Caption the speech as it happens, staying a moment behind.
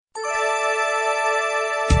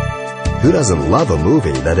Who doesn't love a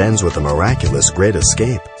movie that ends with a miraculous great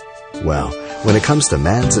escape? Well, when it comes to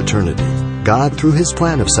man's eternity, God, through His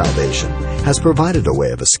plan of salvation, has provided a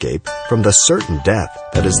way of escape from the certain death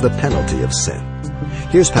that is the penalty of sin.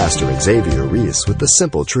 Here's Pastor Xavier Reese with the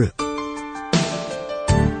simple truth.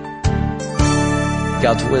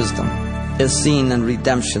 God's wisdom is seen in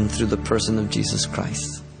redemption through the person of Jesus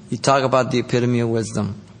Christ. You talk about the epitome of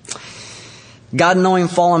wisdom. God, knowing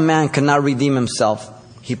fallen man could not redeem himself,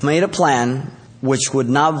 He made a plan which would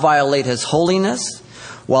not violate His holiness,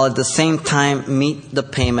 while at the same time meet the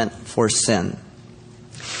payment for sin.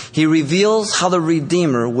 He reveals how the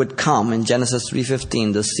Redeemer would come in Genesis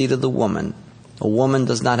 3:15, the seed of the woman. A woman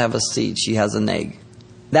does not have a seed, she has an egg.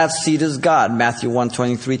 That seed is God. Matthew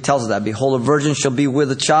 1:23 tells us that. Behold, a virgin shall be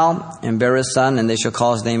with a child and bear a son, and they shall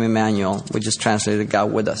call his name Emmanuel, which is translated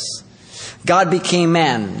God with us. God became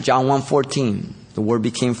man, John 1:14. The Word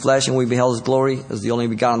became flesh, and we beheld His glory as the only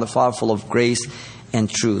begotten of the Father, full of grace and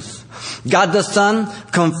truth. God the Son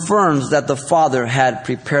confirms that the Father had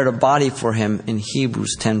prepared a body for Him in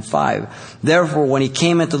Hebrews 10:5. Therefore, when He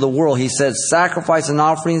came into the world, He said, sacrifice and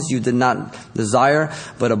offerings you did not desire,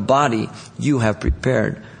 but a body you have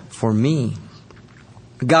prepared for me.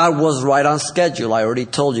 God was right on schedule. I already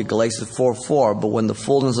told you, Galatians 4:4. But when the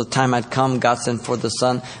fullness of time had come, God sent forth the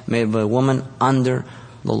Son, made by a woman under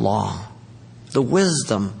the law. The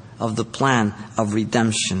wisdom of the plan of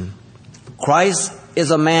redemption. Christ is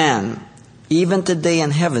a man, even today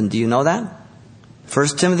in heaven. Do you know that?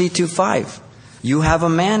 1 Timothy 2:5. You have a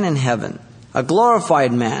man in heaven, a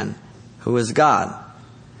glorified man, who is God.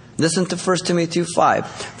 Listen to 1 Timothy 2:5.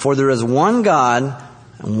 For there is one God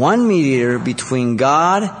and one mediator between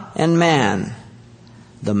God and man,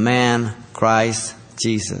 the man Christ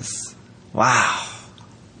Jesus. Wow.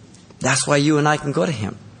 That's why you and I can go to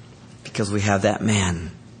Him. Because we have that man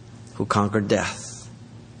who conquered death,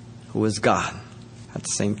 who is God at the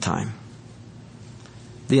same time.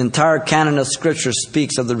 The entire canon of Scripture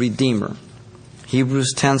speaks of the Redeemer.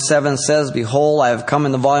 Hebrews 10:7 says, behold, I have come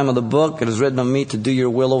in the volume of the book. It is written of me to do your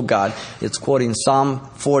will, O God. It's quoting Psalm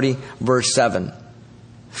 40, verse 7.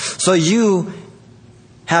 So you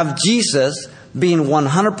have Jesus being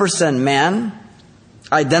 100% man,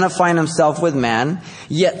 identifying Himself with man,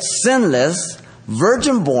 yet sinless,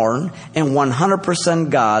 virgin born, and 100%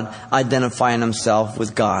 God, identifying Himself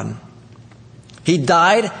with God. He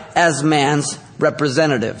died as man's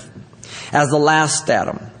representative, as the last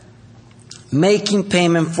Adam, making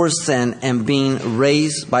payment for sin and being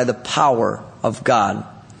raised by the power of God,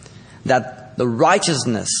 that the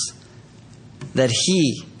righteousness that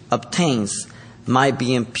He obtains might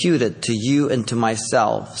be imputed to you and to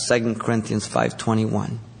myself. 2 Corinthians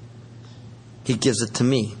 5:21. He gives it to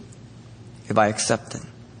me if I accept it.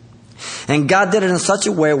 And God did it in such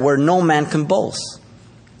a way where no man can boast.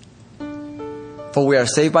 For we are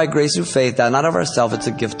saved by grace through faith, that not of ourselves, it's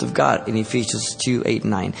a gift of God. In Ephesians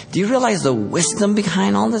 2:8-9. Do you realize the wisdom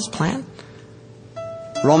behind all this plan?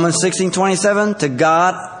 Romans 16:27. To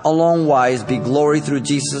God alone wise be glory through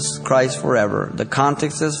Jesus Christ forever. The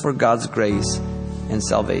context is for God's grace and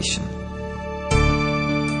salvation.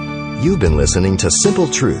 You've been listening to Simple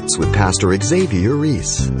Truths with Pastor Xavier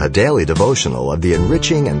Reese, a daily devotional of the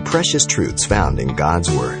enriching and precious truths found in God's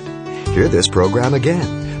Word. Hear this program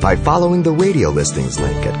again by following the radio listings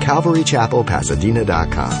link at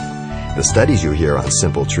CalvaryChapelPasadena.com. The studies you hear on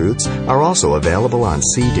Simple Truths are also available on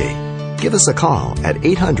CD. Give us a call at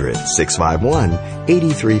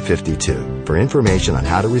 800-651-8352 for information on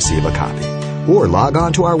how to receive a copy. Or log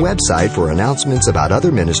on to our website for announcements about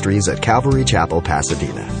other ministries at Calvary Chapel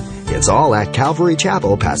Pasadena. It's all at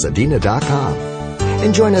CalvaryChapelPasadena.com.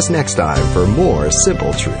 And join us next time for more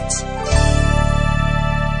Simple Truths.